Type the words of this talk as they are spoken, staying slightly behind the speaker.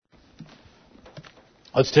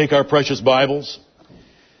Let's take our precious Bibles,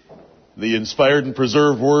 the inspired and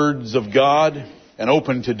preserved words of God, and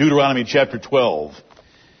open to Deuteronomy chapter 12.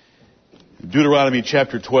 Deuteronomy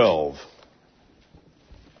chapter 12.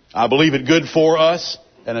 I believe it good for us,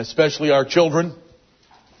 and especially our children,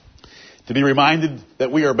 to be reminded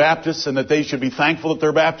that we are Baptists and that they should be thankful that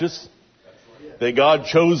they're Baptists, that God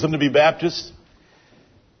chose them to be Baptists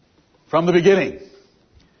from the beginning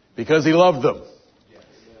because He loved them.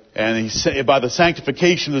 And by the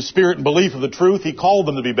sanctification of the Spirit and belief of the truth, He called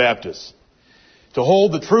them to be Baptists, to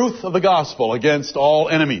hold the truth of the gospel against all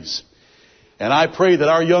enemies. And I pray that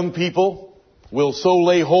our young people will so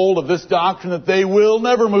lay hold of this doctrine that they will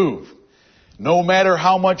never move, no matter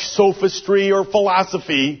how much sophistry or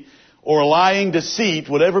philosophy or lying deceit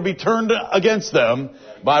would ever be turned against them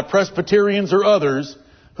by Presbyterians or others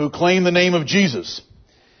who claim the name of Jesus.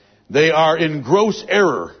 They are in gross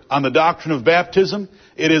error on the doctrine of baptism.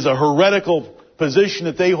 It is a heretical position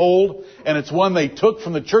that they hold, and it's one they took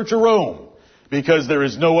from the Church of Rome because there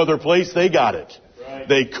is no other place they got it. Right.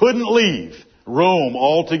 They couldn't leave Rome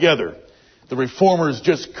altogether. The Reformers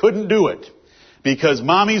just couldn't do it because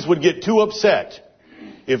mommies would get too upset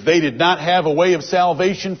if they did not have a way of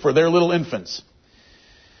salvation for their little infants.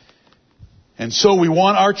 And so we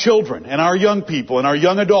want our children and our young people and our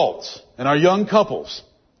young adults and our young couples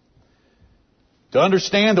to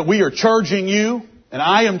understand that we are charging you, and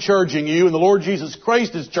I am charging you, and the Lord Jesus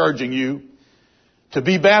Christ is charging you to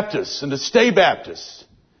be Baptists and to stay Baptists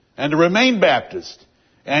and to remain Baptist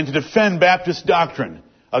and to defend Baptist doctrine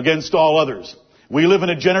against all others. We live in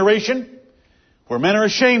a generation where men are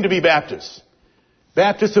ashamed to be Baptists.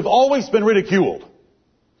 Baptists have always been ridiculed.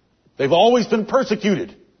 They've always been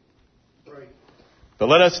persecuted. But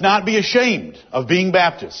let us not be ashamed of being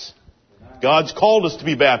Baptists. God's called us to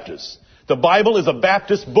be Baptists. The Bible is a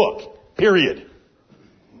Baptist book, period.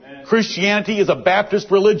 Amen. Christianity is a Baptist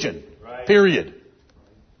religion, period.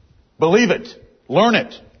 Believe it. Learn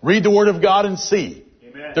it. Read the Word of God and see.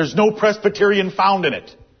 Amen. There's no Presbyterian found in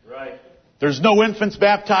it. Right. There's no infants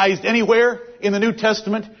baptized anywhere in the New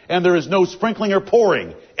Testament, and there is no sprinkling or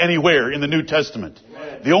pouring anywhere in the New Testament.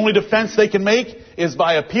 Amen. The only defense they can make is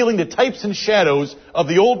by appealing to types and shadows of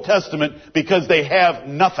the Old Testament because they have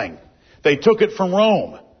nothing. They took it from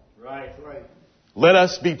Rome. Let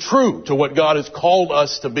us be true to what God has called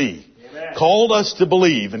us to be, Amen. Called us to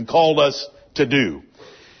believe, and called us to do.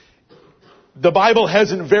 The Bible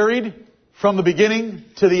hasn't varied from the beginning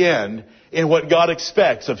to the end in what God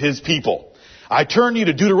expects of His people. I turn you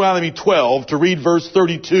to Deuteronomy 12 to read verse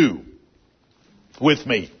 32 with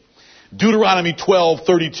me. Deuteronomy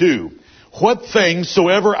 12:32. What things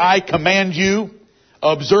soever I command you,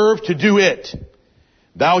 observe to do it.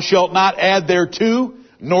 Thou shalt not add thereto,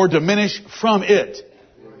 nor diminish from it.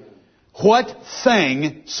 What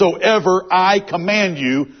thing soever I command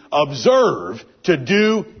you, observe to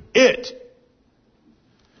do it.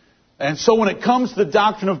 And so when it comes to the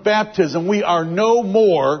doctrine of baptism, we are no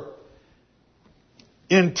more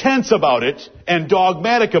intense about it and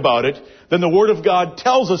dogmatic about it than the Word of God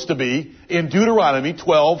tells us to be in Deuteronomy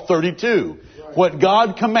 12:32. What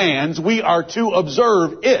God commands, we are to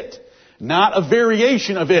observe it, not a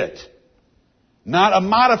variation of it. Not a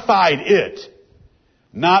modified it.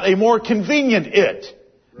 Not a more convenient it.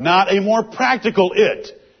 Not a more practical it.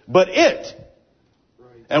 But it.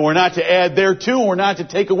 And we're not to add thereto, and we're not to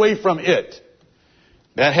take away from it.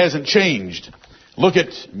 That hasn't changed. Look at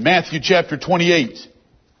Matthew chapter 28.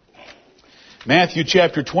 Matthew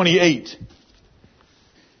chapter 28.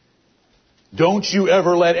 Don't you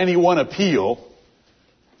ever let anyone appeal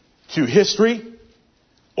to history,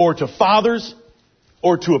 or to fathers,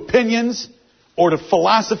 or to opinions, or to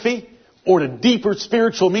philosophy, or to deeper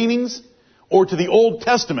spiritual meanings, or to the Old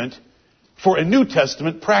Testament for a New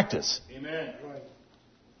Testament practice. Amen.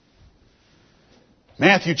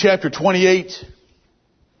 Matthew chapter 28,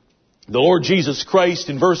 the Lord Jesus Christ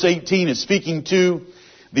in verse 18 is speaking to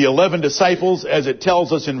the 11 disciples as it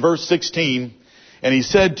tells us in verse 16. And He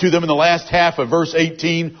said to them in the last half of verse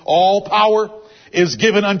 18, all power is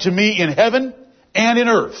given unto me in heaven and in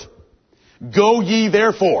earth. Go ye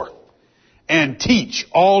therefore and teach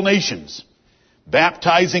all nations,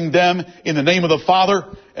 baptizing them in the name of the Father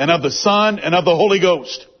and of the Son and of the Holy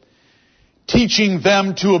Ghost, teaching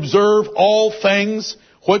them to observe all things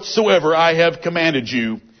whatsoever I have commanded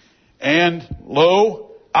you. And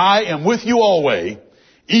lo, I am with you always,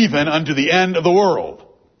 even unto the end of the world.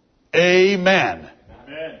 Amen.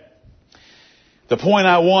 Amen. The point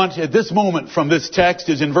I want at this moment from this text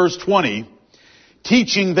is in verse 20,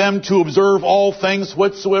 teaching them to observe all things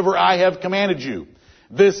whatsoever I have commanded you.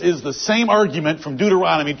 This is the same argument from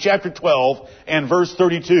Deuteronomy chapter 12 and verse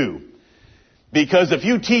 32. Because if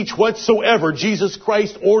you teach whatsoever Jesus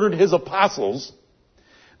Christ ordered his apostles,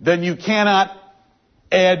 then you cannot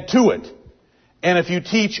add to it. And if you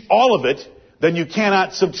teach all of it, then you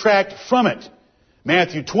cannot subtract from it.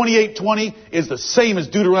 Matthew 28:20 is the same as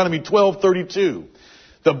Deuteronomy 12:32.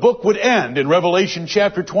 The book would end in Revelation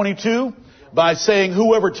chapter 22 by saying,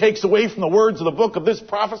 whoever takes away from the words of the book of this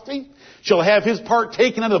prophecy shall have his part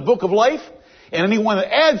taken out of the book of life. And anyone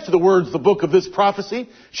that adds to the words of the book of this prophecy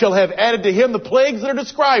shall have added to him the plagues that are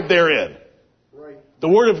described therein. Right. The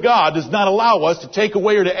Word of God does not allow us to take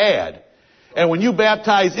away or to add. And when you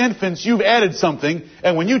baptize infants, you've added something.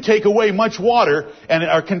 And when you take away much water and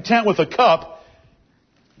are content with a cup,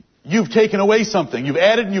 you've taken away something. You've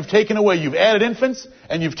added and you've taken away. You've added infants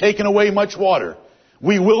and you've taken away much water.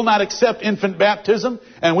 We will not accept infant baptism,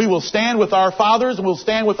 and we will stand with our fathers, and we'll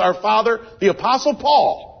stand with our father, the Apostle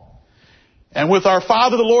Paul. And with our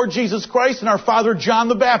Father, the Lord Jesus Christ, and our Father, John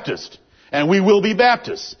the Baptist. And we will be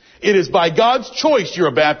Baptists. It is by God's choice you're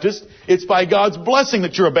a Baptist. It's by God's blessing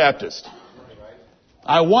that you're a Baptist.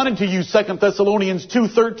 I wanted to use 2 Thessalonians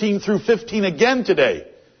 2:13 through 15 again today.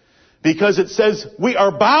 Because it says, we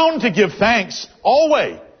are bound to give thanks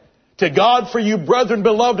always to God for you, brethren,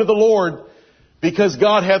 beloved of the Lord, because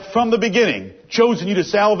God hath from the beginning chosen you to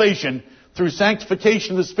salvation through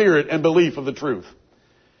sanctification of the Spirit and belief of the truth.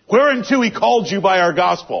 Whereunto he called you by our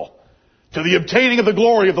gospel, to the obtaining of the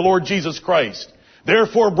glory of the Lord Jesus Christ.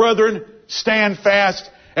 Therefore, brethren, stand fast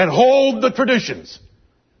and hold the traditions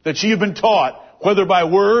that ye have been taught, whether by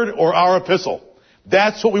word or our epistle.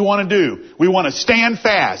 That's what we want to do. We want to stand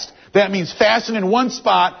fast. That means fasten in one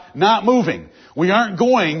spot, not moving. We aren't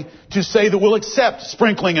going to say that we'll accept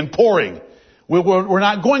sprinkling and pouring. We're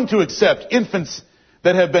not going to accept infants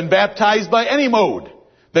that have been baptized by any mode,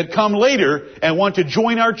 that come later and want to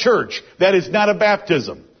join our church. That is not a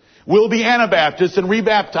baptism. We'll be Anabaptists and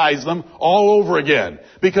rebaptize them all over again,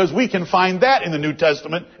 because we can find that in the New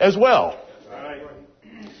Testament as well. Right.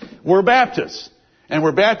 We're Baptists, and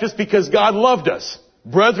we're Baptists because God loved us.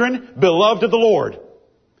 Brethren, beloved of the Lord.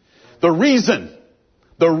 The reason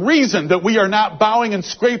that we are not bowing and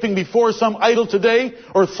scraping before some idol today,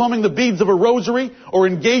 or thumbing the beads of a rosary, or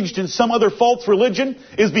engaged in some other false religion,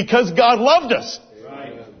 is because God loved us.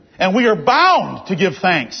 And we are bound to give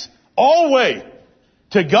thanks always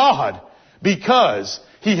to God, because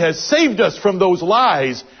He has saved us from those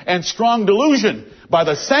lies and strong delusion by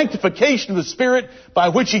the sanctification of the Spirit, by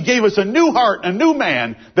which He gave us a new heart, a new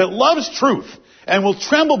man that loves truth and will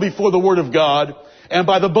tremble before the Word of God, and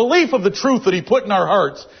by the belief of the truth that He put in our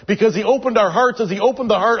hearts, because He opened our hearts as He opened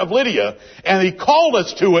the heart of Lydia, and He called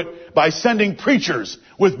us to it by sending preachers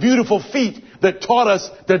with beautiful feet that taught us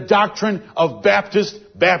the doctrine of Baptist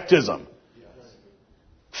baptism.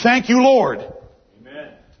 Thank you, Lord.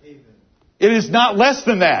 Amen. It is not less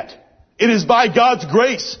than that. It is by God's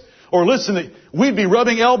grace. Or listen, we'd be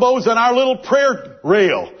rubbing elbows on our little prayer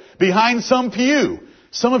rail behind some pew.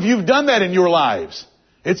 Some of you have done that in your lives.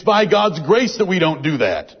 It's by God's grace that we don't do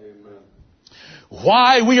that. Amen.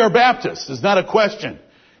 Why we are Baptists is not a question,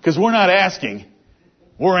 because we're not asking,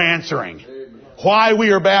 we're answering. Amen. Why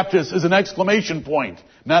we are Baptists is an exclamation point,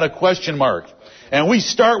 not a question mark. And we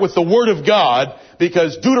start with the Word of God,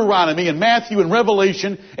 because Deuteronomy and Matthew and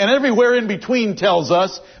Revelation and everywhere in between tells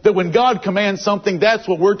us that when God commands something, that's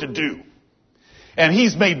what we're to do. And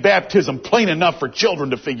He's made baptism plain enough for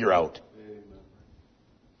children to figure out.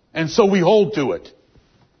 And so we hold to it.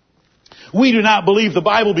 We do not believe the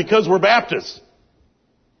Bible because we're Baptists.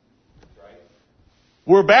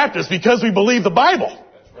 We're Baptists because we believe the Bible.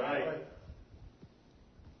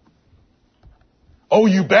 Oh,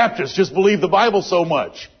 you Baptists just believe the Bible so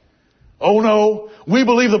much. Oh no, we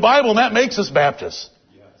believe the Bible and that makes us Baptists.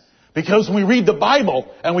 Yes. Because when we read the Bible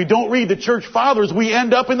and we don't read the church fathers, we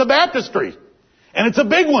end up in the baptistry. And it's a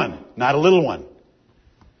big one, not a little one.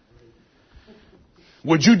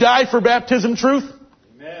 Would you die for baptism truth?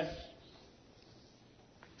 Amen.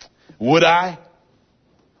 Would I?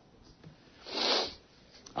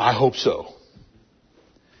 I hope so.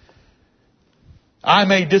 I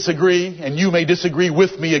may disagree, and you may disagree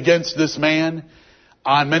with me against this man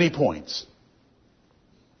on many points.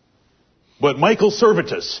 But Michael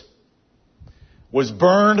Servetus was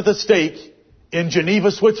burned at the stake in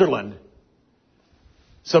Geneva, Switzerland,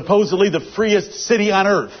 supposedly the freest city on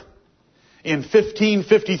earth, in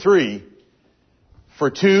 1553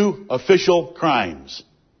 for 2 official crimes.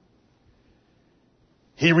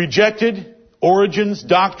 He rejected Origen's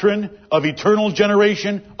doctrine of eternal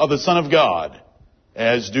generation of the Son of God.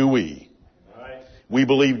 As do we. Right. We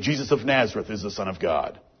believe Jesus of Nazareth is the Son of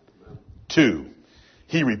God. 2,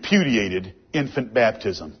 he repudiated infant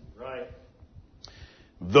baptism. Right.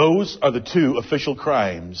 Those are the two official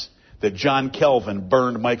crimes that John Calvin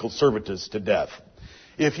burned Michael Servetus to death.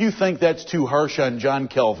 If you think that's too harsh on John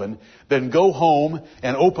Calvin, then go home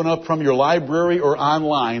and open up from your library or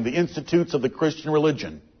online the Institutes of the Christian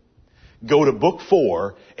Religion. Go to Book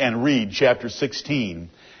 4 and read chapter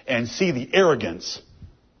 16 and see the arrogance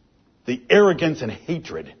and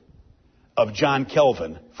hatred of John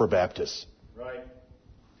Calvin for Baptists. Right.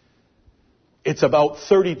 It's about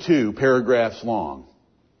 32 paragraphs long.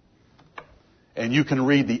 And you can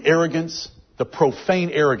read the arrogance, the profane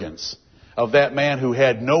arrogance of that man who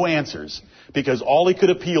had no answers because all he could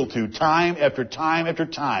appeal to time after time after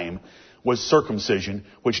time was circumcision,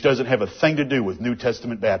 which doesn't have a thing to do with New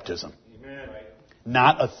Testament baptism. Amen.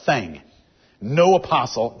 Not a thing. No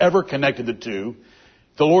apostle ever connected the two.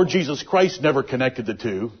 The Lord Jesus Christ never connected the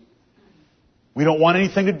two. We don't want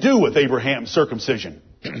anything to do with Abraham's circumcision.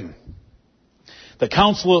 The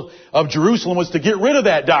Council of Jerusalem was to get rid of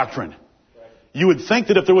that doctrine. You would think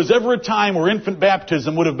that if there was ever a time where infant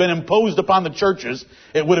baptism would have been imposed upon the churches,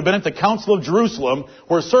 it would have been at the Council of Jerusalem,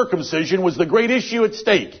 where circumcision was the great issue at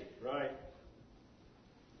stake. Right.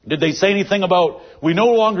 Did they say anything about, we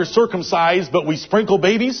no longer circumcise, but we sprinkle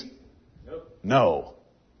babies? Nope. No.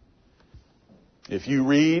 If you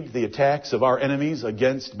read the attacks of our enemies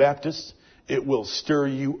against Baptists, it will stir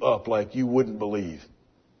you up like you wouldn't believe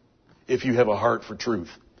if you have a heart for truth.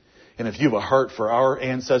 And if you have a heart for our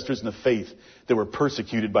ancestors in the faith that were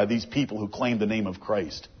persecuted by these people who claimed the name of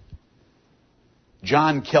Christ.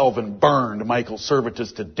 John Calvin burned Michael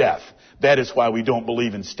Servetus to death. That is why we don't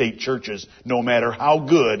believe in state churches, no matter how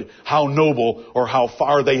good, how noble, or how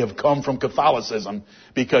far they have come from Catholicism,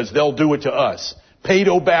 because they'll do it to us.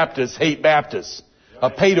 Paedo-Baptists hate Baptists. A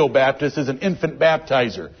paedo-Baptist is an infant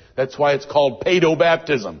baptizer. That's why it's called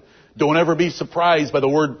paedo-baptism. Don't ever be surprised by the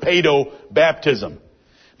word paedo-baptism.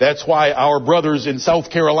 That's why our brothers in South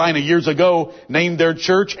Carolina years ago named their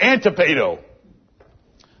church Antipaedo,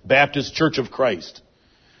 Baptist Church of Christ.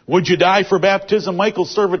 Would you die for baptism? Michael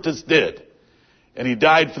Servetus did. And he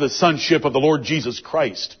died for the sonship of the Lord Jesus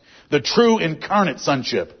Christ. The true incarnate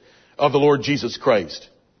sonship of the Lord Jesus Christ.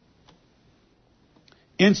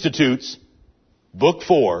 Institutes, Book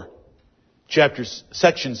 4,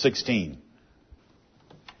 section 16.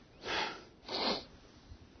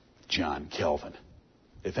 John Calvin.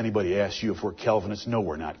 If anybody asks you if we're Calvinists, no,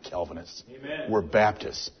 we're not Calvinists. Amen. We're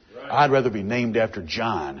Baptists. Right. I'd rather be named after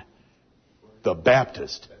John, the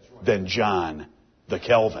Baptist, than John, the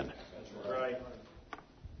Calvin. That's right.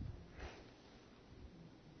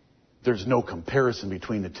 There's no comparison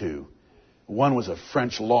between the two. One was a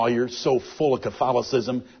French lawyer, so full of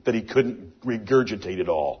Catholicism that he couldn't regurgitate it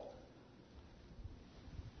all.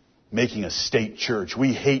 Making a state church.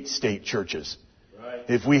 We hate state churches. Right.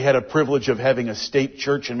 If we had a privilege of having a state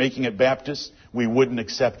church and making it Baptist, we wouldn't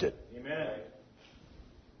accept it. Amen.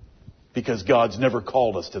 Because God's never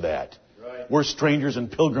called us to that. Right. We're strangers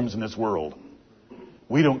and pilgrims in this world.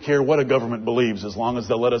 We don't care what a government believes as long as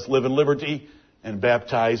they'll let us live in liberty and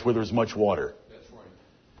baptize where there's much water. That's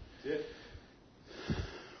right.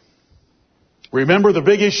 Remember, the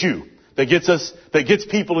big issue that gets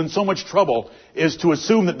people in so much trouble is to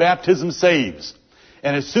assume that baptism saves.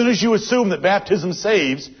 And as soon as you assume that baptism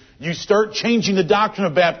saves, you start changing the doctrine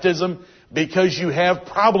of baptism because you have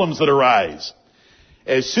problems that arise.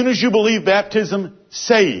 As soon as you believe baptism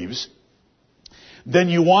saves, then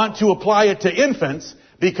you want to apply it to infants,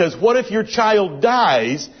 because what if your child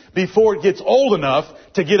dies before it gets old enough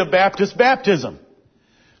to get a Baptist baptism?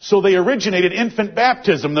 So they originated infant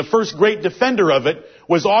baptism. The first great defender of it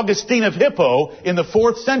was Augustine of Hippo in the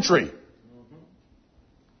 4th century.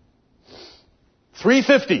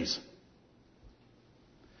 350s.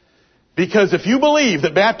 Because if you believe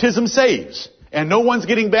that baptism saves, and no one's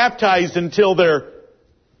getting baptized until they're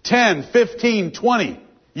 10, 15, 20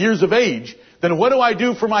 years of age, then what do I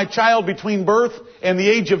do for my child between birth and the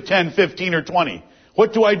age of 10, 15, or 20?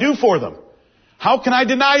 What do I do for them? How can I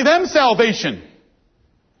deny them salvation?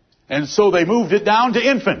 And so they moved it down to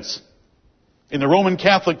infants in the Roman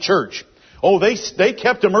Catholic Church. Oh, they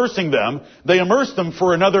kept immersing them. They immersed them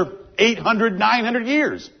for another 800, 900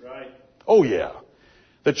 years. Right. Oh, yeah.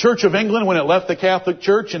 The Church of England, when it left the Catholic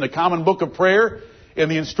Church, in the Common Book of Prayer, in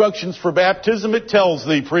the instructions for baptism, it tells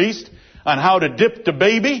the priest on how to dip the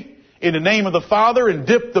baby in the name of the Father, and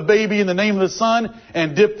dip the baby in the name of the Son,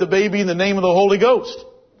 and dip the baby in the name of the Holy Ghost.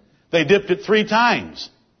 They dipped it 3 times.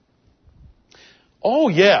 Oh,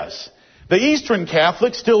 yes. The Eastern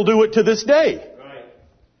Catholics still do it to this day. Right.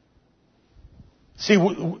 See,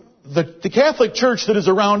 the Catholic Church that is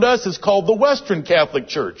around us is called the Western Catholic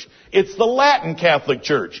Church. It's the Latin Catholic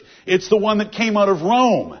Church. It's the one that came out of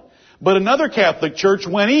Rome. But another Catholic church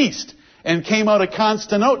went east and came out of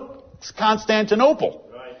Constantinople.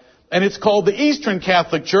 Right. And it's called the Eastern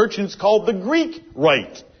Catholic Church, and it's called the Greek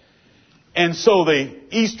Rite. And so the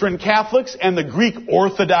Eastern Catholics and the Greek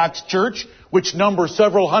Orthodox Church, which number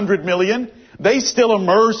several hundred million, they still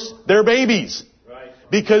immerse their babies. Right.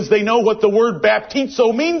 Because they know what the word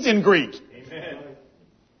baptizo means in Greek. Amen.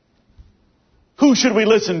 Who should we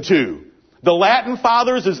listen to? The Latin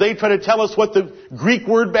fathers as they try to tell us what the Greek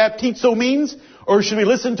word baptizo means? Or should we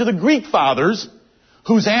listen to the Greek fathers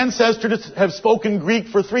whose ancestors have spoken Greek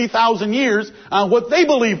for 3,000 years on what they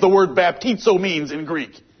believe the word baptizo means in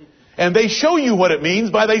Greek? And they show you what it means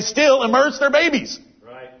by they still immerse their babies.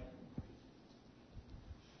 Right.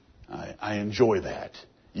 I enjoy that.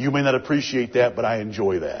 You may not appreciate that, but I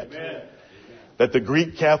enjoy that. Amen. That the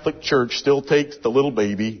Greek Catholic Church still takes the little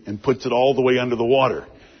baby and puts it all the way under the water.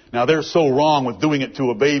 Now they're so wrong with doing it to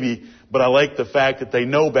a baby, but I like the fact that they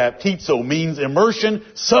know baptizo means immersion,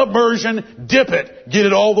 submersion, dip it, get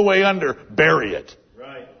it all the way under, bury it.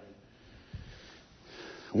 Right.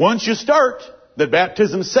 Once you start that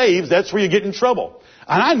baptism saves, that's where you get in trouble.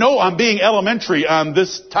 And I know I'm being elementary on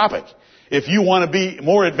this topic. If you want to be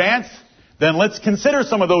more advanced, then let's consider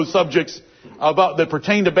some of those subjects that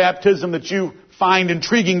pertain to baptism that you find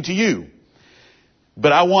intriguing to you.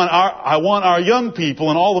 But I want our young people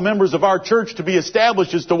and all the members of our church to be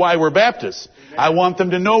established as to why we're Baptists. Amen. I want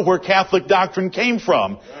them to know where Catholic doctrine came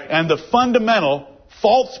from. Right. And the fundamental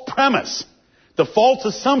false premise, the false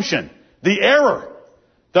assumption, the error,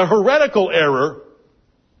 the heretical error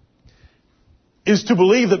is to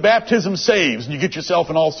believe that baptism saves and you get yourself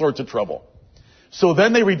in all sorts of trouble. So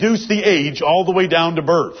then they reduce the age all the way down to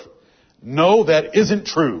birth. No, that isn't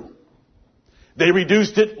true. They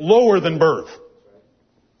reduced it lower than birth.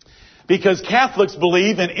 Because Catholics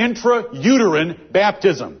believe in intrauterine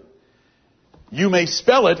baptism. You may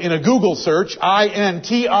spell it in a Google search,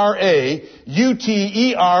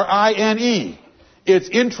 intrauterine. It's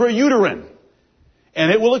intrauterine.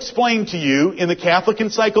 And it will explain to you in the Catholic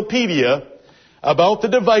Encyclopedia about the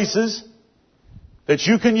devices that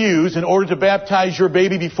you can use in order to baptize your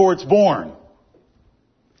baby before it's born.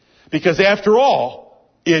 Because after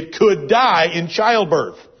all, it could die in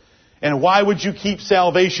childbirth. And why would you keep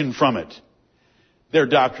salvation from it? Their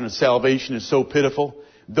doctrine of salvation is so pitiful.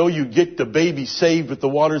 Though you get the baby saved with the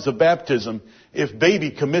waters of baptism, if baby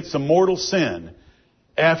commits a mortal sin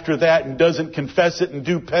after that and doesn't confess it and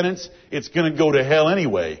do penance, it's going to go to hell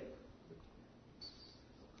anyway.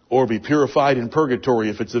 Or be purified in purgatory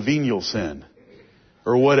if it's a venial sin.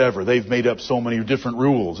 Or whatever. They've made up so many different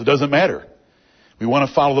rules. It doesn't matter. We want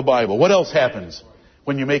to follow the Bible. What else happens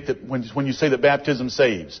when you say that baptism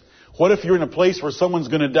saves? What if you're in a place where someone's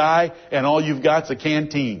going to die and all you've got's a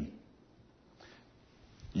canteen?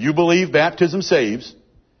 You believe baptism saves.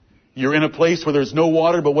 You're in a place where there's no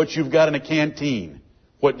water but what you've got in a canteen.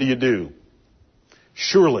 What do?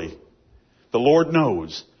 Surely, the Lord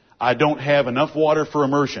knows I don't have enough water for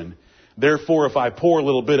immersion. Therefore, if I pour a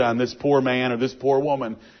little bit on this poor man or this poor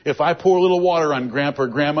woman, if I pour a little water on grandpa or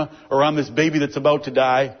grandma or on this baby that's about to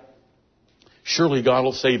die, surely God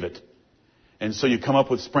will save it. And so you come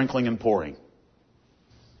up with sprinkling and pouring.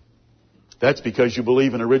 That's because you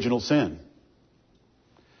believe in original sin.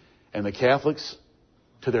 And the Catholics,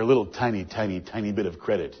 to their little tiny bit of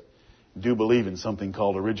credit, do believe in something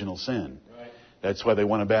called original sin. Right. That's why they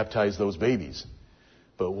want to baptize those babies.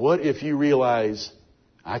 But what if you realize,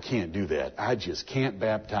 I can't do that. I just can't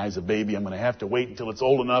baptize a baby. I'm going to have to wait until it's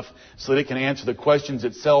old enough so that it can answer the questions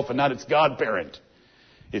itself and not its godparent.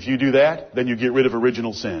 If you do that, then you get rid of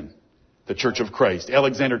original sin. The Church of Christ,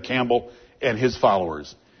 Alexander Campbell and his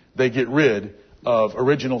followers. They get rid of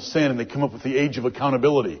original sin and they come up with the age of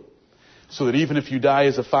accountability. So that even if you die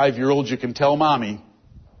as a 5-year-old, you can tell mommy,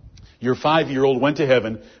 your 5-year-old went to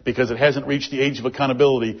heaven because it hasn't reached the age of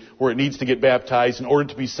accountability where it needs to get baptized in order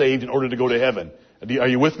to be saved, in order to go to heaven. Are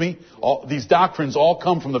you with me? These doctrines all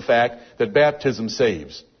come from the fact that baptism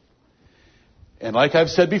saves. And like I've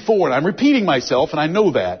said before, and I'm repeating myself, and I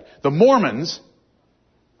know that, the Mormons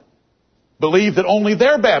believe that only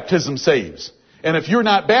their baptism saves. And if you're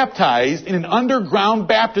not baptized in an underground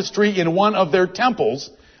baptistry in one of their temples,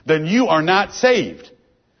 then you are not saved.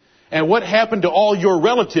 And what happened to all your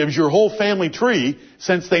relatives, your whole family tree,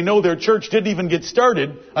 since they know their church didn't even get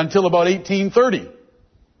started until about 1830?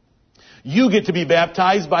 You get to be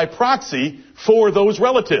baptized by proxy for those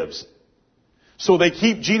relatives. So they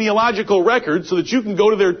keep genealogical records so that you can go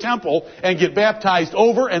to their temple and get baptized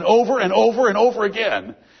over and over and over and over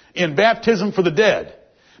again in baptism for the dead.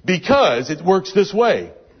 Because it works this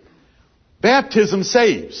way. Baptism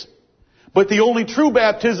saves. But the only true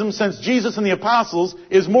baptism since Jesus and the apostles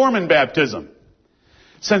is Mormon baptism.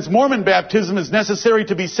 Since Mormon baptism is necessary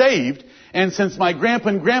to be saved, and since my grandpa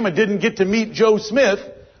and grandma didn't get to meet Joe Smith,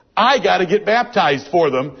 I gotta get baptized for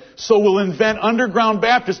them, so we'll invent underground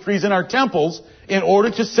baptistries in our temples in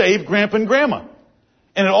order to save grandpa and grandma.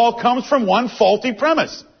 And it all comes from one faulty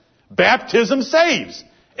premise. Baptism saves.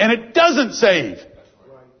 And it doesn't save.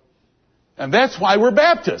 And that's why we're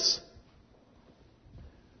Baptists.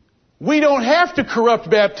 We don't have to corrupt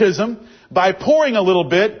baptism by pouring a little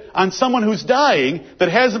bit on someone who's dying that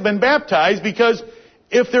hasn't been baptized, because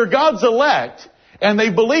if they're God's elect and they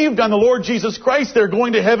believed on the Lord Jesus Christ, they're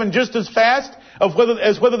going to heaven just as fast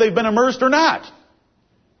as whether they've been immersed or not.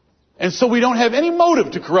 And so we don't have any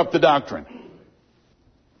motive to corrupt the doctrine.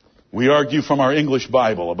 We argue from our English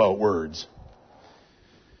Bible about words.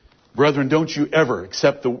 Brethren, don't you ever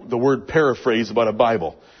accept the word paraphrase about a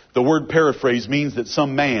Bible. The word paraphrase means that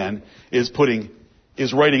some man is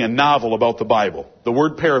writing a novel about the Bible. The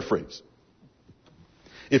word paraphrase.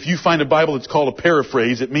 If you find a Bible that's called a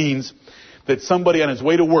paraphrase, it means that somebody on his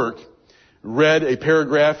way to work read a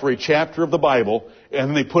paragraph or a chapter of the Bible and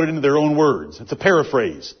then they put it into their own words. It's a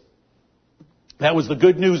paraphrase. That was the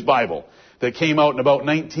Good News Bible that came out in about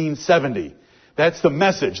 1970. That's the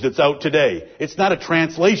Message that's out today. It's not a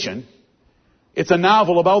translation. It's a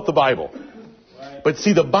novel about the Bible. But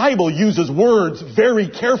see, the Bible uses words very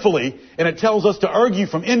carefully, and it tells us to argue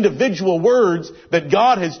from individual words that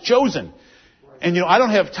God has chosen. And I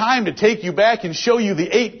don't have time to take you back and show you the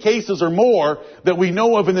 8 cases or more that we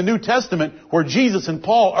know of in the New Testament where Jesus and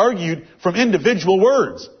Paul argued from individual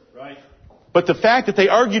words. Right. But the fact that they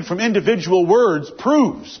argued from individual words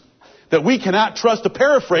proves that we cannot trust a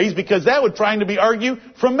paraphrase, because that would try to be argued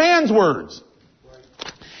from man's words.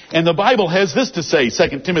 And the Bible has this to say,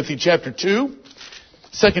 2 Timothy chapter 2.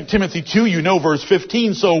 2 Timothy 2, you know verse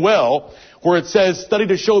 15 so well, where it says, "Study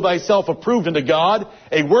to show thyself approved unto God,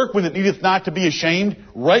 a workman that needeth not to be ashamed,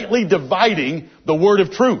 rightly dividing the word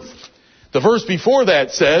of truth." The verse before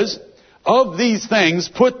that says, "Of these things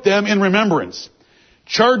put them in remembrance,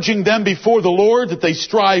 charging them before the Lord that they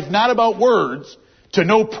strive not about words to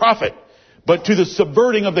no profit, but to the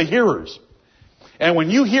subverting of the hearers." And when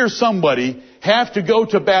you hear somebody have to go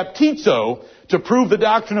to baptizo to prove the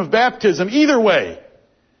doctrine of baptism, either way,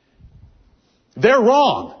 they're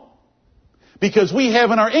wrong. Because we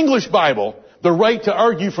have in our English Bible the right to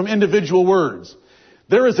argue from individual words.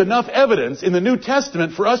 There is enough evidence in the New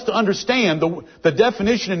Testament for us to understand the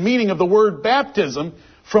definition and meaning of the word baptism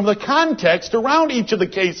from the context around each of the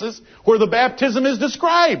cases where the baptism is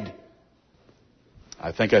described.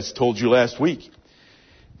 I think I told you last week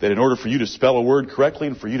that in order for you to spell a word correctly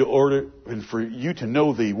and for you to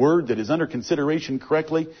know the word that is under consideration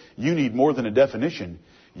correctly, you need more than a definition.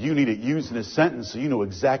 You need it used in a sentence so you know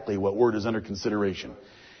exactly what word is under consideration.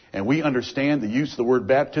 And we understand the use of the word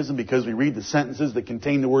baptism because we read the sentences that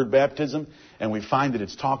contain the word baptism, and we find that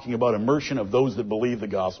it's talking about immersion of those that believe the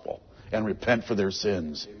gospel and repent for their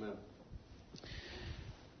sins. Amen.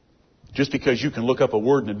 Just because you can look up a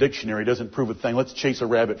word in a dictionary doesn't prove a thing. Let's chase a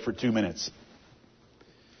rabbit for 2 minutes.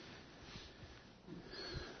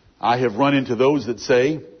 I have run into those that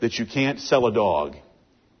say that you can't sell a dog.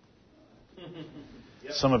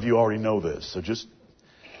 Yep. Some of you already know this, so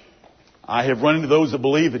I have run into those that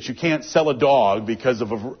believe that you can't sell a dog because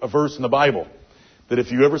of a verse in the Bible. That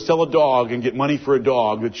if you ever sell a dog and get money for a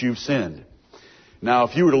dog, that you've sinned. Now,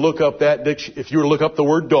 if you were to look up the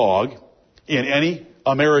word dog in any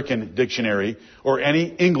American dictionary or any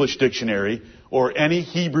English dictionary or any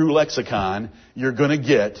Hebrew lexicon, you're going to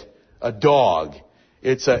get a dog.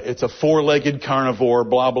 It's a four-legged carnivore,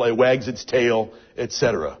 blah, blah, it wags its tail,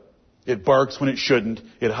 etc. It barks when it shouldn't.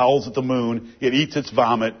 It howls at the moon. It eats its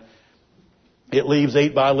vomit. It leaves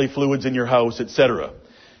 8 bodily fluids in your house, etc.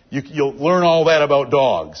 You'll learn all that about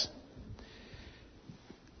dogs.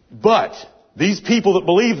 But these people that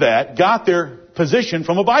believe that got their position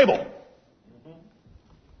from a Bible.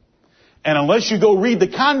 And unless you go read the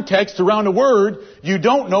context around a word, you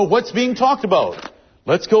don't know what's being talked about.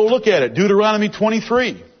 Let's go look at it. Deuteronomy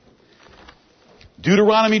 23.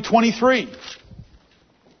 Deuteronomy 23.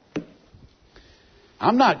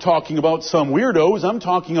 I'm not talking about some weirdos. I'm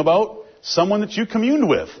talking about someone that you communed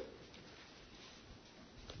with.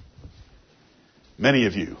 Many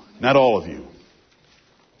of you, not all of you.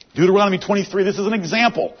 Deuteronomy 23, this is an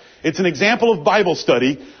example. It's an example of Bible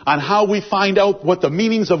study on how we find out what the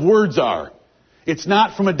meanings of words are. It's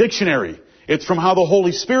not from a dictionary. It's from how the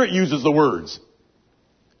Holy Spirit uses the words.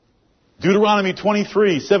 Deuteronomy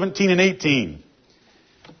 23, 17 and 18.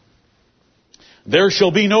 There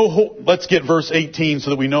shall be no... Let's get verse 18 so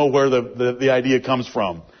that we know where the idea comes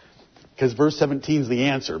from. because verse 17 is the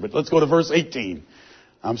answer. But let's go to verse 18.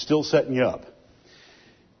 I'm still setting you up.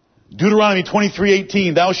 Deuteronomy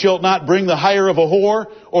 23:18, thou shalt not bring the hire of a whore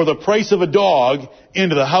or the price of a dog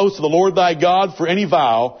into the house of the Lord thy God for any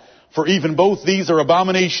vow, for even both these are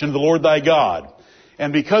abomination to the Lord thy God.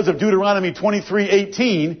 And because of Deuteronomy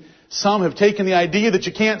 23:18, some have taken the idea that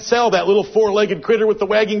you can't sell that little four-legged critter with the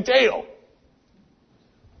wagging tail.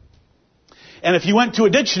 And if you went to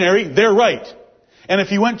a dictionary, they're right. And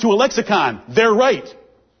if you went to a lexicon, they're right.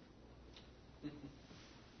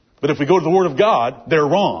 But if we go to the Word of God, they're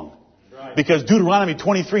wrong. Right. Because Deuteronomy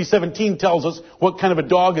 23:17 tells us what kind of a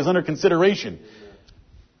dog is under consideration.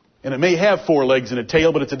 And it may have four legs and a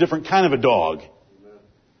tail, but it's a different kind of a dog.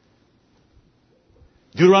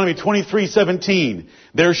 Deuteronomy 23:17,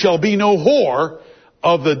 there shall be no whore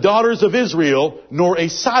of the daughters of Israel, nor a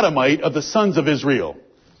sodomite of the sons of Israel.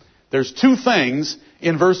 There's two things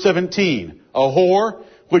in verse 17. A whore,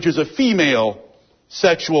 which is a female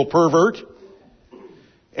sexual pervert.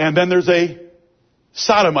 And then there's a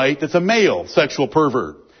sodomite that's a male sexual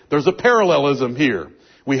pervert. There's a parallelism here.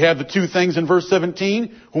 We have the two things in verse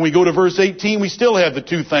 17. When we go to verse 18, we still have the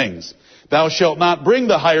two things. Thou shalt not bring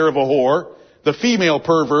the hire of a whore, the female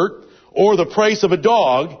pervert, or the price of a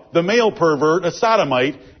dog, the male pervert, a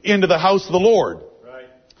sodomite, into the house of the Lord. Right.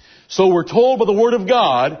 So we're told by the Word of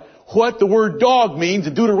God what the word dog means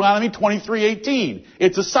in Deuteronomy 23:18.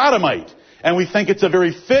 It's a sodomite. And we think it's a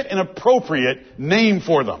very fit and appropriate name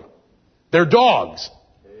for them. They're dogs.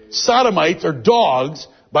 Sodomites are dogs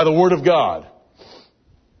by the Word of God.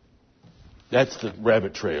 That's the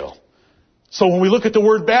rabbit trail. So when we look at the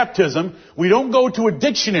word baptism, we don't go to a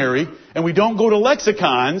dictionary and we don't go to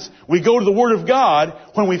lexicons. We go to the Word of God.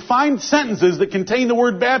 When we find sentences that contain the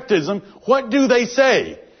word baptism, what do they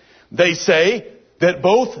say? They say that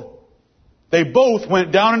they both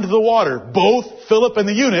went down into the water, both Philip and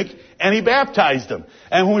the eunuch, and he baptized them.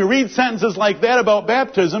 And when we read sentences like that about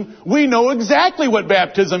baptism, we know exactly what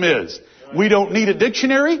baptism is. We don't need a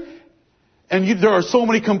dictionary. And there are so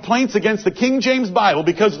many complaints against the King James Bible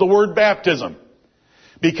because of the word baptism.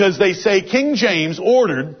 Because they say King James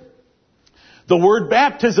ordered the word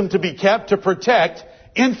baptism to be kept to protect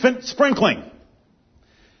infant sprinkling.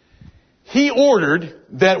 He ordered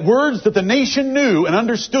that words that the nation knew and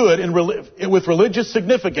understood with religious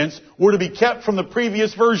significance were to be kept from the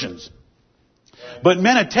previous versions. But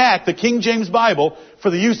men attacked the King James Bible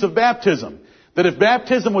for the use of baptism. That if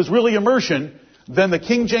baptism was really immersion, then the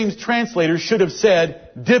King James translators should have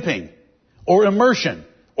said dipping, or immersion,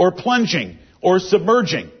 or plunging, or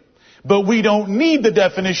submerging. But we don't need the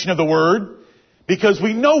definition of the word, because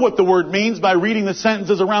we know what the word means by reading the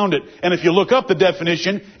sentences around it. And if you look up the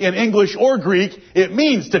definition in English or Greek, it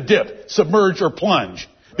means to dip, submerge, or plunge.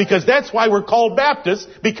 Because that's why we're called Baptists,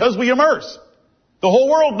 because we immerse. The whole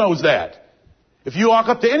world knows that. If you walk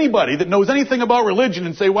up to anybody that knows anything about religion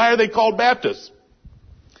and say, why are they called Baptists?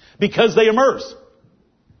 Because they immerse.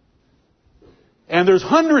 And there's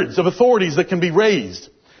hundreds of authorities that can be raised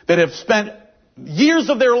that have spent years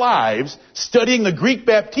of their lives studying the Greek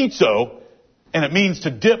baptizo. And it means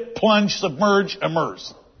to dip, plunge, submerge,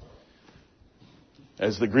 immerse.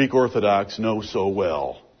 As the Greek Orthodox know so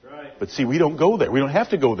well. Right. But see, we don't go there. We don't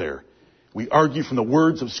have to go there. We argue from the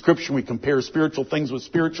words of Scripture. We compare spiritual things with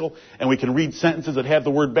spiritual. And we can read sentences that have the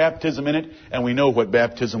word baptism in it. And we know what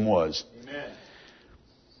baptism was. Amen.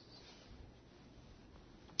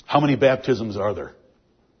 How many baptisms are there?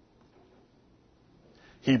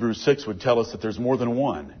 Hebrews 6 would tell us that there's more than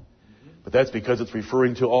one. But that's because it's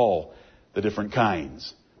referring to all the different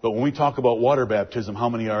kinds. But when we talk about water baptism, how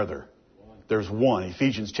many are there? There's one.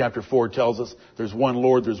 Ephesians chapter 4 tells us there's one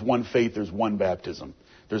Lord, there's one faith, there's one baptism.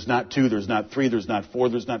 There's not two, there's not three, there's not four,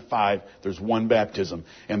 there's not five. There's one baptism.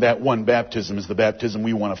 And that one baptism is the baptism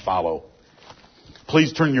we want to follow.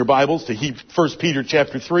 Please turn your Bibles to 1 Peter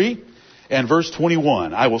chapter 3 and verse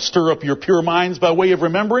 21. I will stir up your pure minds by way of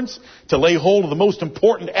remembrance to lay hold of the most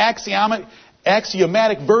important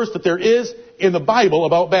axiomatic verse that there is in the Bible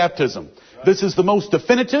about baptism. This is the most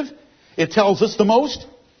definitive. It tells us the most.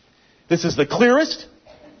 This is the clearest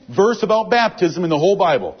verse about baptism in the whole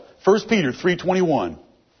Bible. 1 Peter 3:21.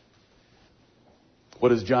 What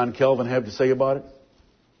does John Calvin have to say about it?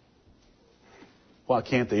 Why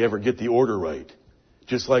can't they ever get the order right?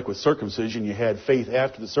 Just like with circumcision, you had faith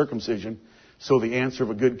after the circumcision, so the answer of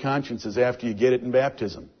a good conscience is after you get it in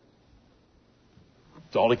baptism.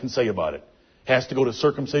 That's all he can say about it. Has to go to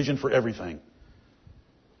circumcision for everything.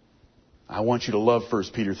 I want you to love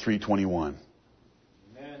 1 Peter 3:21.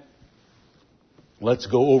 Amen. Let's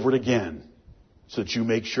go over it again so that you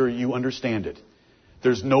make sure you understand it.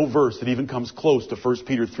 There's no verse that even comes close to 1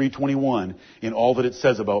 Peter 3:21 in all that it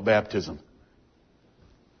says about baptism.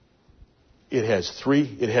 It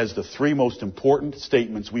has the three most important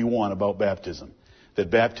statements we want about baptism. That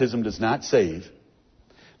baptism does not save,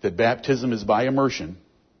 that baptism is by immersion,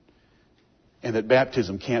 and that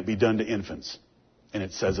baptism can't be done to infants. And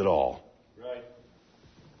it says it all. Right.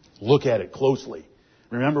 Look at it closely.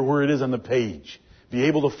 Remember where it is on the page. Be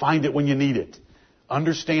able to find it when you need it.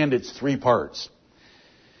 Understand its three parts.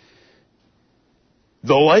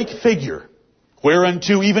 The like figure,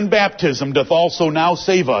 whereunto even baptism doth also now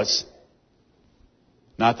save us,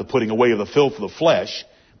 not the putting away of the filth of the flesh,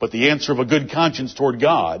 but the answer of a good conscience toward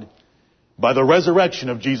God, by the resurrection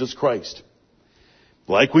of Jesus Christ.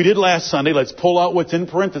 Like we did last Sunday, let's pull out what's in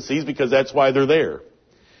parentheses because that's why they're there.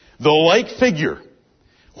 The like figure,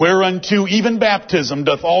 whereunto even baptism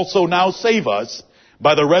doth also now save us,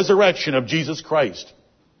 by the resurrection of Jesus Christ.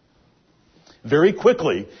 Very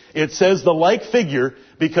quickly, it says the like figure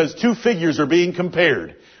because two figures are being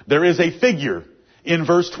compared. There is a figure in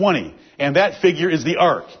verse 20, and that figure is the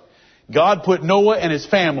ark. God put Noah and his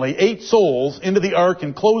family, 8 souls, into the ark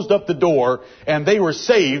and closed up the door, and they were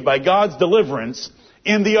saved by God's deliverance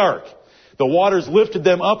in the ark. The waters lifted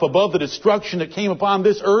them up above the destruction that came upon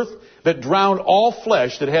this earth that drowned all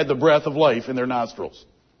flesh that had the breath of life in their nostrils.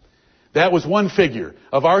 That was one figure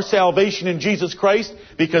of our salvation in Jesus Christ,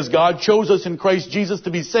 because God chose us in Christ Jesus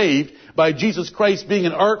to be saved by Jesus Christ being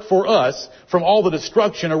an ark for us from all the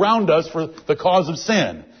destruction around us for the cause of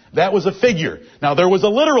sin. That was a figure. Now there was a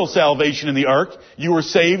literal salvation in the ark. You were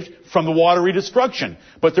saved from the watery destruction.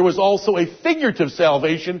 But there was also a figurative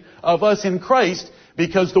salvation of us in Christ,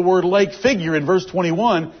 because the word like figure in verse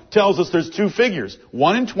 21 tells us there's two figures.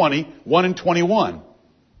 One in 20, one in 21.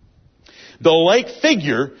 The like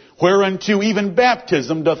figure, whereunto even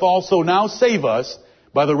baptism doth also now save us,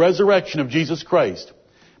 by the resurrection of Jesus Christ.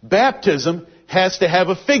 Baptism has to have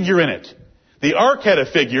a figure in it. The ark had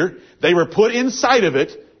a figure. They were put inside of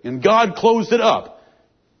it, and God closed it up.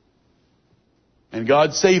 And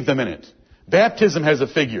God saved them in it. Baptism has a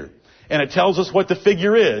figure. And it tells us what the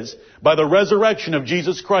figure is by the resurrection of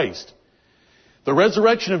Jesus Christ. The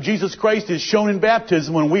resurrection of Jesus Christ is shown in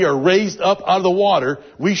baptism when we are raised up out of the water.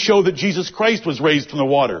 We show that Jesus Christ was raised from the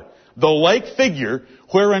water. The like figure,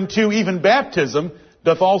 whereunto even baptism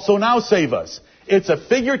doth also now save us. It's a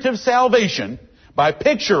figurative salvation by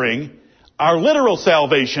picturing our literal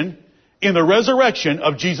salvation in the resurrection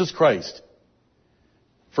of Jesus Christ.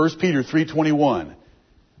 1 Peter 3:21.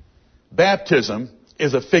 Baptism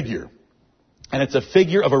is a figure. And it's a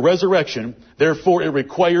figure of a resurrection. Therefore, it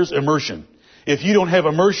requires immersion. If you don't have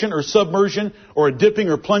immersion or submersion or a dipping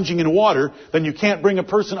or plunging in water, then you can't bring a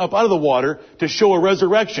person up out of the water to show a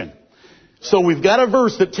resurrection. So we've got a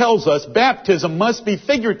verse that tells us baptism must be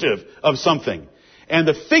figurative of something. And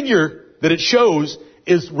the figure that it shows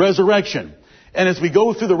is resurrection. And as we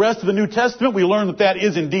go through the rest of the New Testament, we learn that that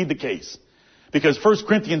is indeed the case. Because 1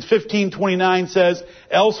 Corinthians 15:29 says,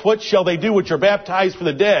 else what shall they do which are baptized for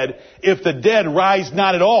the dead? If the dead rise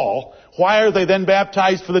not at all, why are they then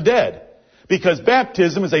baptized for the dead? Because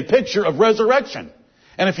baptism is a picture of resurrection.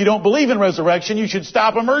 And if you don't believe in resurrection, you should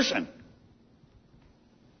stop immersion.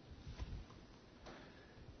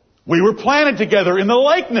 We were planted together in the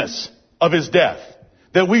likeness of His death,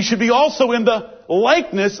 that we should be also in the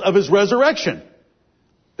likeness of His resurrection.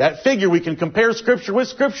 That figure, we can compare Scripture with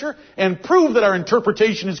Scripture and prove that our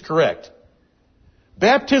interpretation is correct.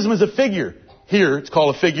 Baptism is a figure. Here, it's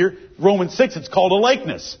called a figure. Romans 6, it's called a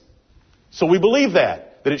likeness. So we believe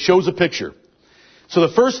that it shows a picture. So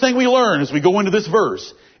the first thing we learn as we go into this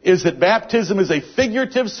verse is that baptism is a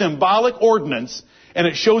figurative, symbolic ordinance, and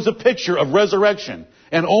it shows a picture of resurrection.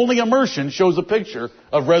 And only immersion shows a picture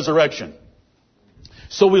of resurrection.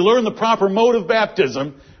 So we learn the proper mode of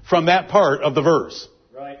baptism from that part of the verse.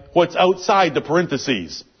 Right. What's outside the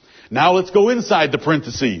parentheses. Now let's go inside the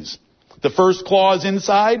parentheses. The first clause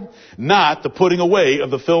inside, not the putting away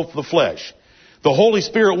of the filth of the flesh. The Holy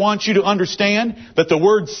Spirit wants you to understand that the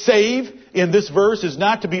word save in this verse is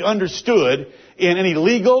not to be understood in any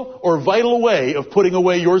legal or vital way of putting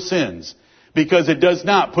away your sins, because it does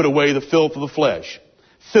not put away the filth of the flesh.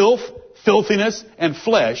 Filth, filthiness, and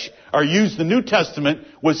flesh are used in the New Testament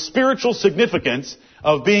with spiritual significance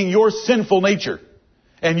of being your sinful nature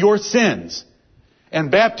and your sins. And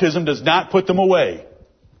baptism does not put them away.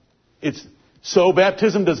 So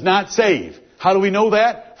baptism does not save. How do we know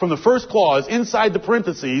that? From the first clause inside the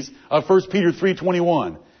parentheses of 1 Peter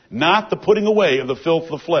 3:21. Not the putting away of the filth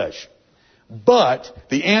of the flesh, but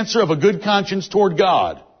the answer of a good conscience toward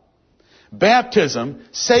God. Baptism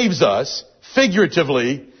saves us,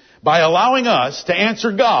 figuratively, by allowing us to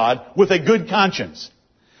answer God with a good conscience.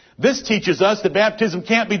 This teaches us that baptism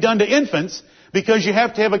can't be done to infants because you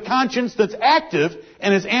have to have a conscience that's active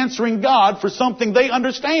and is answering God for something they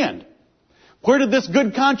understand. Where did this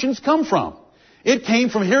good conscience come from? It came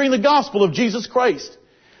from hearing the gospel of Jesus Christ.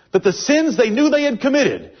 That the sins they knew they had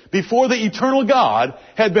committed before the eternal God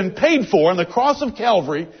had been paid for on the cross of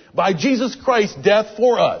Calvary by Jesus Christ's death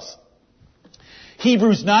for us.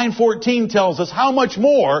 Hebrews 9:14 tells us, how much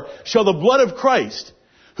more shall the blood of Christ,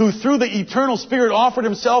 who through the eternal Spirit offered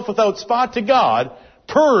himself without spot to God,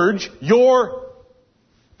 purge your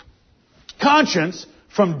conscience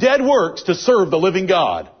from dead works to serve the living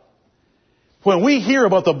God. When we hear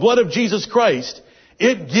about the blood of Jesus Christ,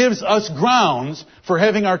 it gives us grounds for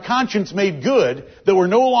having our conscience made good, that we're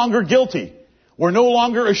no longer guilty. We're no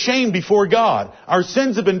longer ashamed before God. Our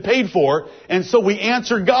sins have been paid for, and so we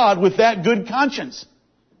answer God with that good conscience.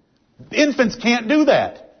 Infants can't do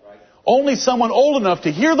that. Only someone old enough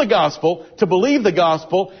to hear the gospel, to believe the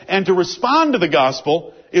gospel, and to respond to the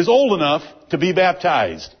gospel is old enough to be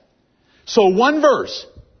baptized. So one verse.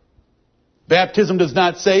 Baptism does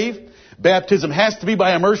not save. Baptism has to be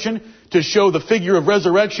by immersion to show the figure of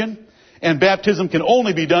resurrection. And baptism can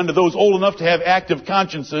only be done to those old enough to have active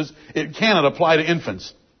consciences. It cannot apply to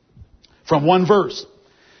infants. From one verse.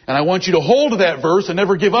 And I want you to hold to that verse and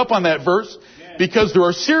never give up on that verse, because there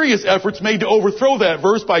are serious efforts made to overthrow that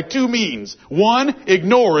verse by two means. One,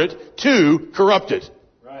 ignore it. Two, corrupt it.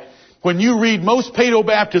 Right. When you read most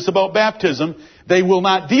Paedo-Baptists about baptism, they will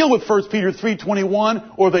not deal with 1 Peter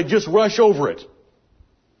 3:21, or they just rush over it.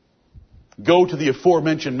 Go to the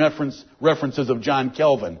aforementioned references of John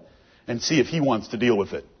Calvin and see if he wants to deal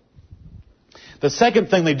with it. The second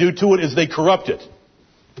thing they do to it is they corrupt it.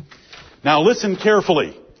 Now listen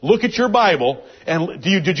carefully. Look at your Bible, and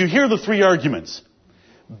did you hear the three arguments?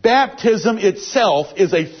 Baptism itself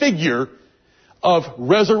is a figure of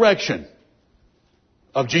resurrection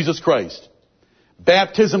of Jesus Christ.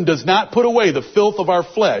 Baptism does not put away the filth of our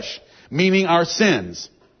flesh, meaning our sins.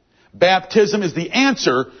 Baptism is the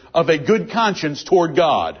answer of a good conscience toward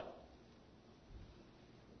God.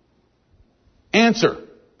 Answer.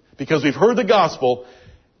 Because we've heard the gospel,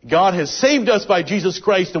 God has saved us by Jesus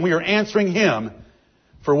Christ, and we are answering Him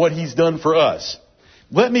for what He's done for us.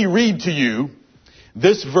 Let me read to you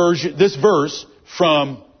this verse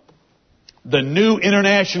from the New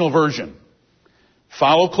International Version.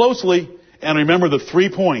 Follow closely and remember the 3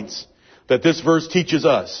 points that this verse teaches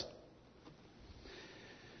us.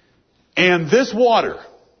 And this water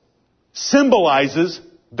symbolizes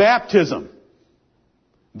baptism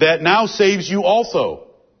that now saves you also.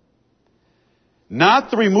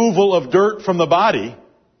 Not the removal of dirt from the body,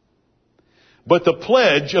 but the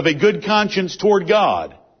pledge of a good conscience toward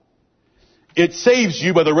God. It saves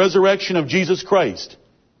you by the resurrection of Jesus Christ.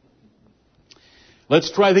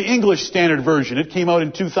 Let's try the English Standard Version. It came out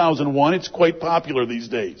in 2001. It's quite popular these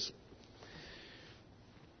days.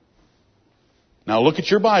 Now look at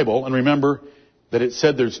your Bible and remember that it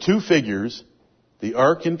said there's two figures, the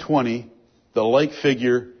ark in 20, the like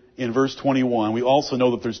figure in verse 21. We also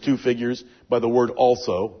know that there's two figures by the word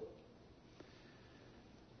also.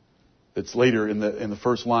 It's later in the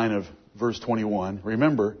first line of verse 21.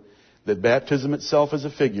 Remember that baptism itself is a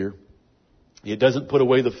figure. It doesn't put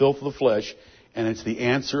away the filth of the flesh, and it's the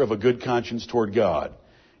answer of a good conscience toward God.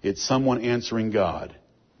 It's someone answering God.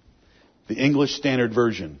 The English Standard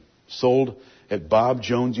Version, sold at Bob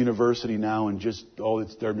Jones University now, and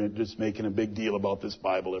they're just making a big deal about this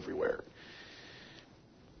Bible everywhere.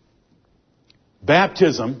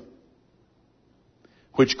 Baptism,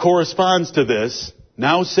 which corresponds to this,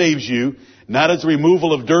 now saves you, not as a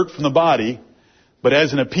removal of dirt from the body, but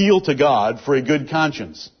as an appeal to God for a good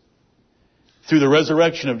conscience through the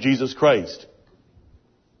resurrection of Jesus Christ.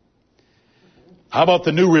 How about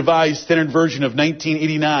the New Revised Standard Version of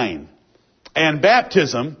 1989? And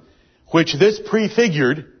baptism, which this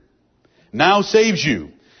prefigured, now saves you,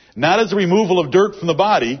 not as a removal of dirt from the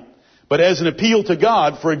body, but as an appeal to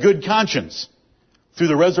God for a good conscience through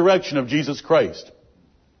the resurrection of Jesus Christ.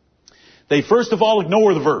 They first of all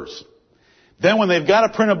ignore the verse. Then when they've got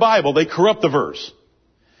to print a Bible, they corrupt the verse.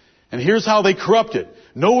 And here's how they corrupt it.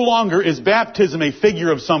 No longer is baptism a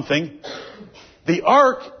figure of something. The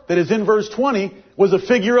ark that is in verse 20 was a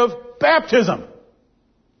figure of baptism.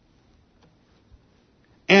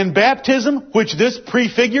 And baptism, which this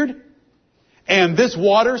prefigured, and this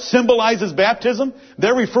water symbolizes baptism,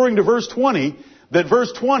 they're referring to verse 20, that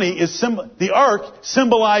verse 20 is the ark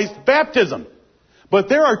symbolized baptism. But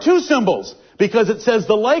there are two symbols, because it says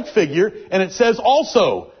the like figure, and it says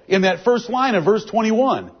also in that first line of verse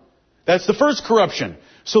 21. That's the first corruption.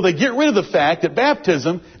 So they get rid of the fact that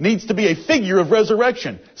baptism needs to be a figure of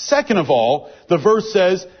resurrection. Second of all, the verse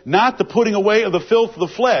says, not the putting away of the filth of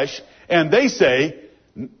the flesh, and they say,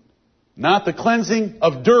 not the cleansing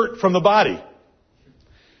of dirt from the body.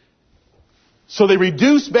 So they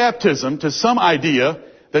reduce baptism to some idea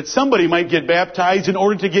that somebody might get baptized in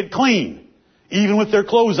order to get clean, even with their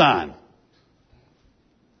clothes on.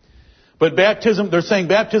 But they're saying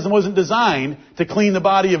baptism wasn't designed to clean the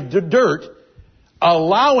body of dirt,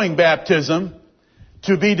 allowing baptism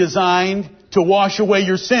to be designed to wash away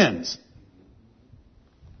your sins.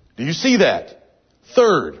 Do you see that?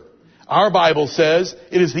 Third, our Bible says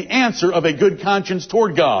it is the answer of a good conscience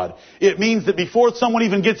toward God. It means that before someone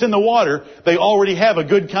even gets in the water, they already have a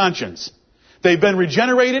good conscience. They've been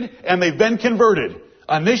regenerated and they've been converted.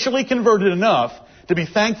 Initially converted enough to be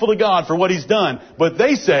thankful to God for what He's done. But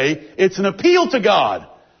they say it's an appeal to God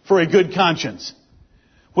for a good conscience,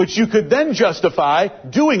 which you could then justify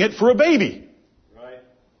doing it for a baby. Right.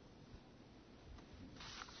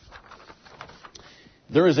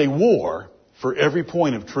 There is a war for every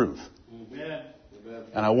point of truth. Amen.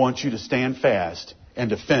 And I want you to stand fast and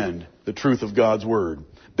defend the truth of God's Word.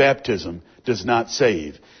 Baptism does not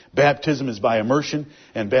save. Baptism is by immersion,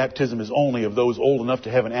 and baptism is only of those old enough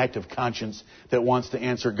to have an active conscience that wants to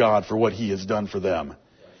answer God for what He has done for them.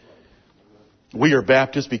 We are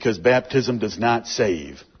Baptists because baptism does not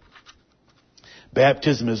save.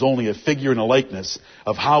 Baptism is only a figure and a likeness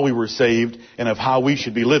of how we were saved and of how we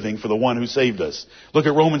should be living for the one who saved us. Look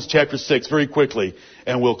at Romans chapter 6 very quickly,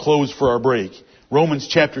 and we'll close for our break. Romans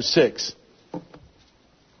chapter 6.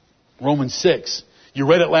 Romans 6. You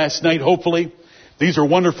read it last night, hopefully. These are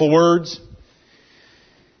wonderful words.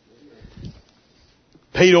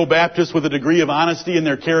 Paedo-Baptists with a degree of honesty in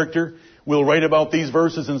their character will write about these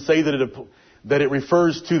verses and say that it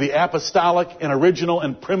refers to the apostolic and original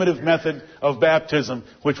and primitive method of baptism,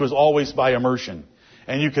 which was always by immersion.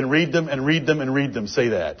 And you can read them and read them and read them say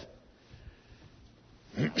that.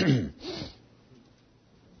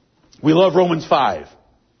 We love Romans 5.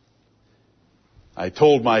 I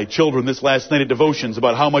told my children this last night at devotions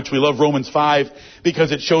about how much we love Romans 5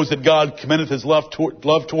 because it shows that God commendeth His love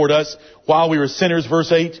toward us while we were sinners,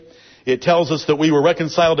 verse 8. It tells us that we were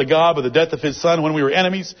reconciled to God by the death of His Son when we were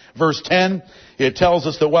enemies, verse 10. It tells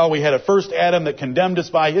us that while we had a first Adam that condemned us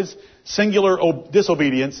by his singular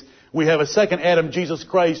disobedience, we have a second Adam, Jesus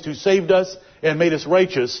Christ, who saved us and made us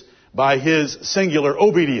righteous by His singular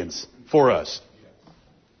obedience for us.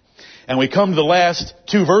 And we come to the last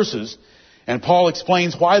two verses, and Paul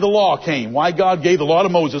explains why the law came, why God gave the law to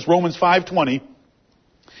Moses, Romans 5:20,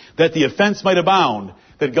 that the offense might abound,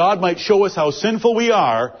 that God might show us how sinful we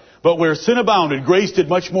are, but where sin abounded, grace did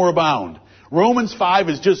much more abound. Romans 5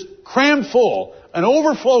 is just crammed full and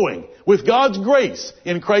overflowing with God's grace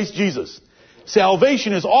in Christ Jesus.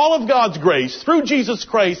 Salvation is all of God's grace through Jesus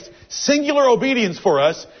Christ's singular obedience for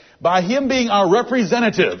us by Him being our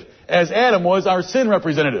representative, as Adam was our sin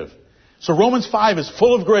representative. So Romans 5 is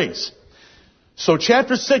full of grace. So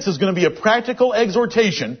chapter 6 is going to be a practical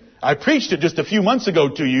exhortation. I preached it just a few months ago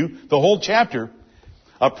to you, the whole chapter.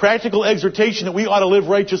 A practical exhortation that we ought to live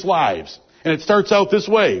righteous lives. And it starts out this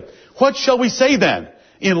way. What shall we say then?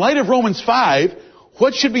 In light of Romans 5,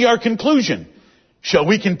 what should be our conclusion? Shall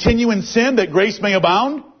we continue in sin that grace may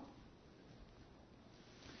abound?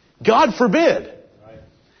 God forbid.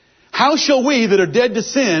 How shall we that are dead to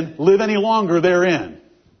sin live any longer therein?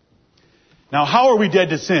 Now, how are we dead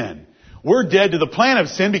to sin? We're dead to the plan of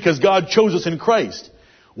sin because God chose us in Christ.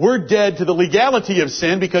 We're dead to the legality of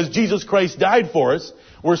sin because Jesus Christ died for us.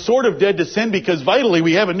 We're sort of dead to sin because vitally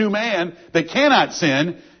we have a new man that cannot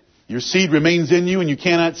sin. Your seed remains in you and you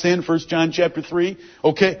cannot sin, 1 John chapter 3.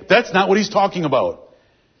 Okay, that's not what he's talking about.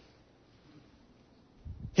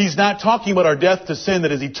 He's not talking about our death to sin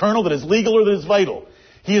that is eternal, that is legal, or that is vital.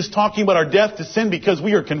 He is talking about our death to sin because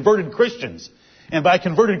we are converted Christians. And by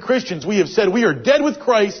converted Christians, we have said we are dead with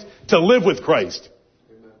Christ to live with Christ.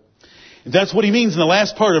 Amen. That's what he means in the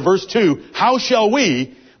last part of verse 2. How shall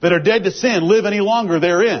we that are dead to sin live any longer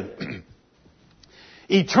therein?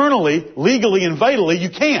 Eternally, legally, and vitally, you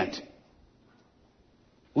can't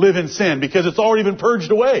live in sin because it's already been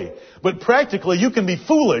purged away. But practically, you can be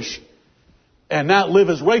foolish and not live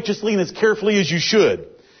as righteously and as carefully as you should.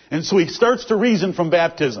 And so he starts to reason from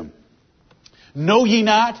baptism. Know ye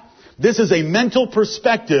not? This is a mental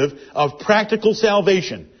perspective of practical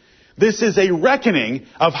salvation. This is a reckoning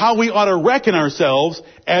of how we ought to reckon ourselves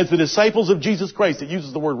as the disciples of Jesus Christ. It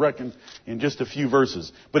uses the word reckon in just a few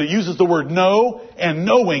verses. But it uses the word know and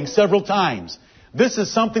knowing several times. This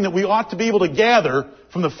is something that we ought to be able to gather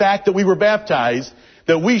from the fact that we were baptized,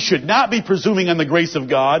 that we should not be presuming on the grace of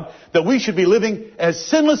God, that we should be living as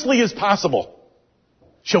sinlessly as possible.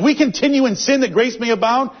 Shall we continue in sin that grace may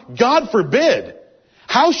abound? God forbid.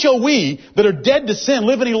 How shall we that are dead to sin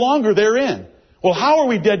live any longer therein? Well, how are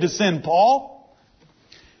we dead to sin, Paul?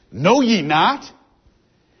 Know ye not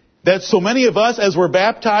that so many of us, as were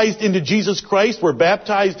baptized into Jesus Christ, were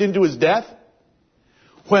baptized into His death?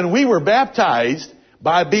 When we were baptized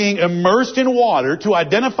by being immersed in water to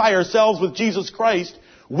identify ourselves with Jesus Christ,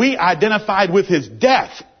 we identified with His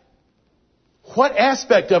death. What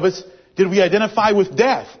aspect of us did we identify with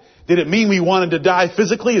death? Did it mean we wanted to die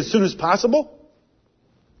physically as soon as possible?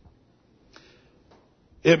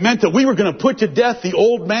 It meant that we were going to put to death the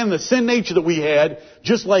old man, the sin nature that we had,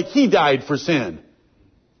 just like He died for sin.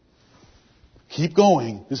 Keep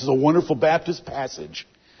going. This is a wonderful Baptist passage,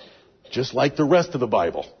 just like the rest of the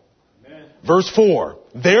Bible. Amen. Verse 4,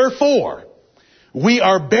 therefore, we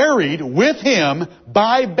are buried with Him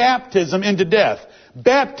by baptism into death.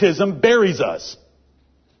 Baptism buries us.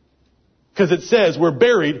 Because it says we're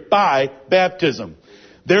buried by baptism.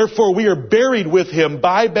 Therefore, we are buried with Him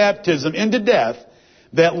by baptism into death,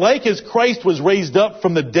 that like as Christ was raised up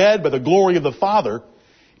from the dead by the glory of the Father,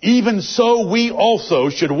 even so we also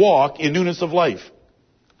should walk in newness of life.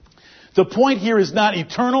 The point here is not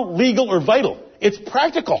eternal, legal, or vital. It's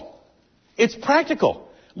practical. It's practical.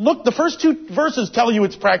 Look, the first two verses tell you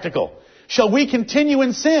it's practical. Shall we continue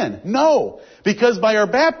in sin? No, because by our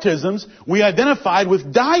baptisms, we identified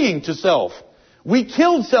with dying to self. We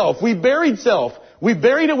killed self. We buried self. We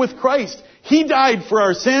buried it with Christ. He died for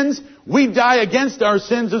our sins. We die against our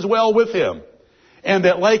sins as well with Him. And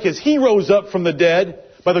that like as He rose up from the dead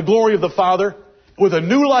by the glory of the Father with a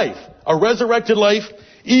new life, a resurrected life,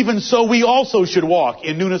 even so we also should walk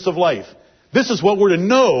in newness of life. This is what we're to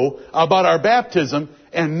know about our baptism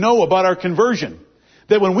and know about our conversion.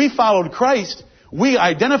 That when we followed Christ, we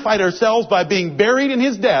identified ourselves by being buried in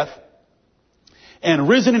His death and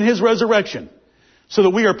risen in His resurrection. So that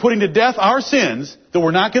we are putting to death our sins, that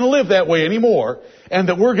we're not going to live that way anymore, and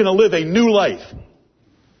that we're going to live a new life.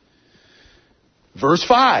 Verse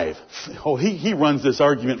 5. Oh, he runs this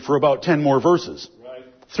argument for about 10 more verses. Right.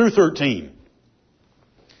 Through 13.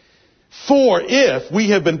 For if we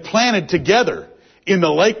have been planted together in the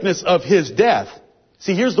likeness of His death.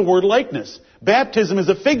 See, here's the word likeness. Baptism is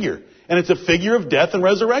a figure, and it's a figure of death and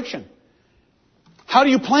resurrection. How do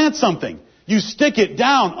you plant something? You stick it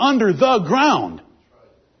down under the ground.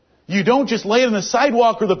 You don't just lay it on the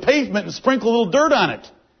sidewalk or the pavement and sprinkle a little dirt on it.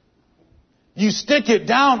 You stick it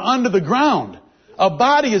down under the ground. A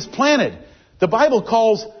body is planted. The Bible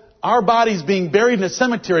calls our bodies being buried in a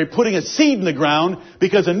cemetery, putting a seed in the ground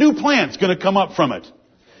because a new plant's going to come up from it.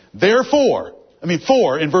 Therefore,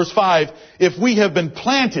 4 in verse 5, if we have been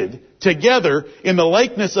planted together in the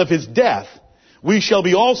likeness of His death, we shall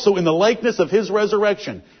be also in the likeness of His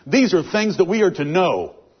resurrection. These are things that we are to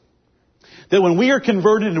know. That when we are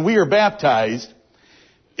converted and we are baptized,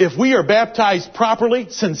 if we are baptized properly,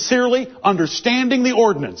 sincerely, understanding the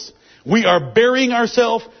ordinance, we are burying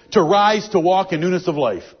ourselves to rise to walk in newness of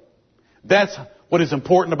life. That's what is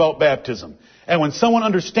important about baptism. And when someone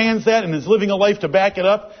understands that and is living a life to back it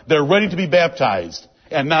up, they're ready to be baptized,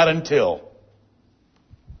 and not until.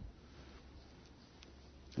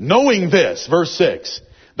 Knowing this, verse 6,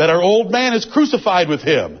 that our old man is crucified with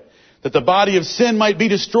Him, that the body of sin might be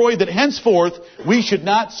destroyed, that henceforth we should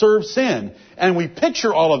not serve sin. And we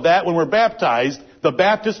picture all of that when we're baptized, the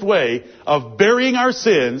Baptist way of burying our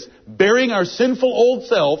sins, burying our sinful old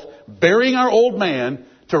self, burying our old man,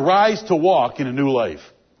 to rise to walk in a new life.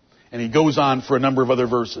 And he goes on for a number of other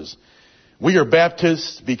verses. We are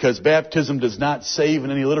Baptists because baptism does not save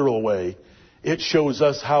in any literal way. It shows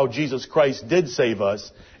us how Jesus Christ did save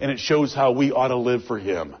us, and it shows how we ought to live for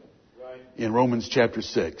Him. Right. In Romans chapter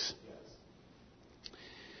 6.